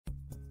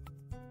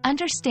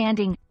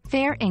Understanding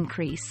fare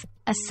increase,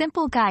 a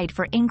simple guide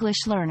for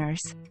English learners.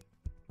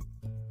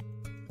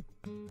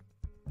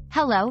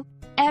 Hello,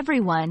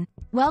 everyone.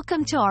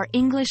 Welcome to our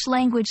English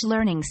language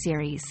learning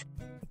series.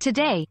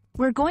 Today,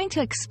 we're going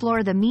to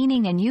explore the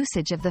meaning and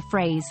usage of the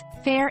phrase,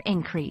 fare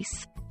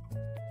increase.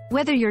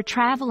 Whether you're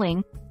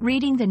traveling,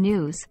 reading the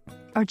news,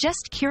 or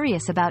just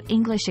curious about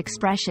English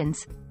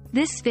expressions,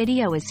 this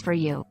video is for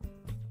you.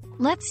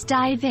 Let's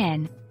dive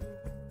in.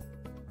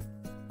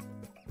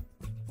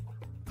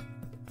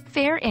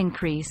 Fare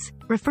increase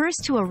refers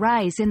to a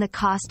rise in the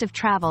cost of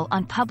travel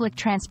on public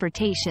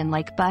transportation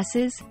like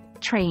buses,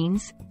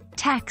 trains,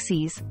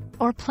 taxis,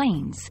 or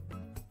planes.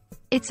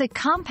 It's a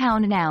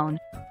compound noun,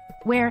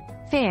 where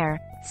fare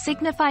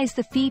signifies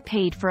the fee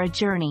paid for a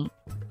journey,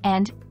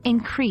 and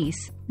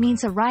increase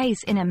means a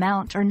rise in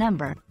amount or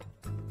number.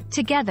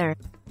 Together,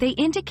 they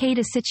indicate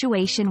a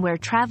situation where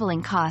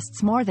traveling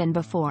costs more than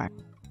before.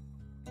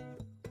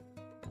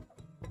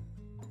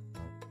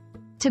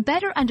 To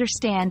better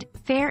understand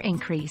fare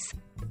increase,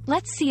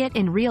 let's see it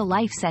in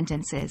real-life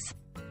sentences.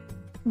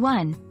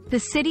 1. The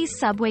city's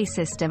subway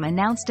system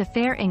announced a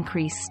fare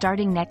increase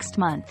starting next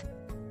month.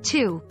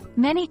 2.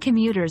 Many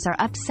commuters are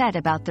upset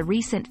about the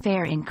recent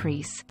fare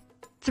increase.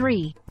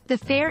 3. The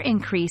fare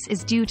increase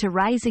is due to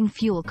rising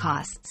fuel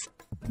costs.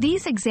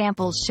 These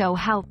examples show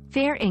how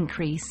fare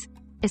increase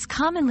is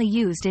commonly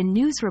used in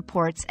news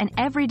reports and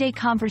everyday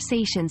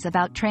conversations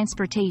about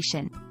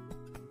transportation.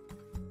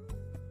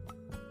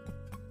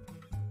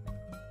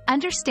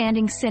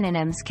 Understanding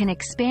synonyms can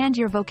expand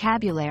your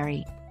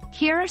vocabulary.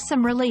 Here are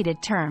some related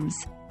terms.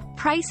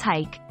 Price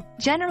hike,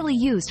 generally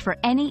used for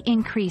any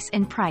increase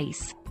in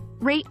price.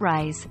 Rate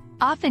rise,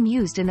 often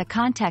used in the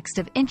context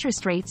of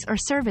interest rates or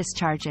service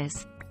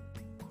charges.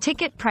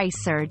 Ticket price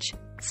surge,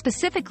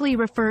 specifically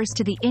refers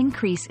to the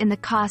increase in the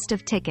cost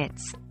of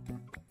tickets.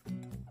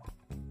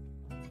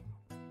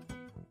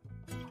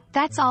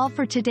 That's all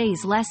for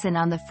today's lesson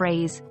on the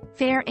phrase,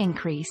 fare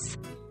increase.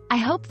 I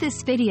hope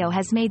this video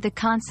has made the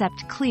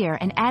concept clear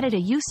and added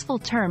a useful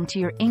term to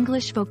your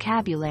English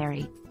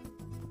vocabulary.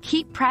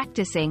 Keep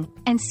practicing,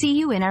 and see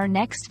you in our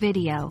next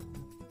video.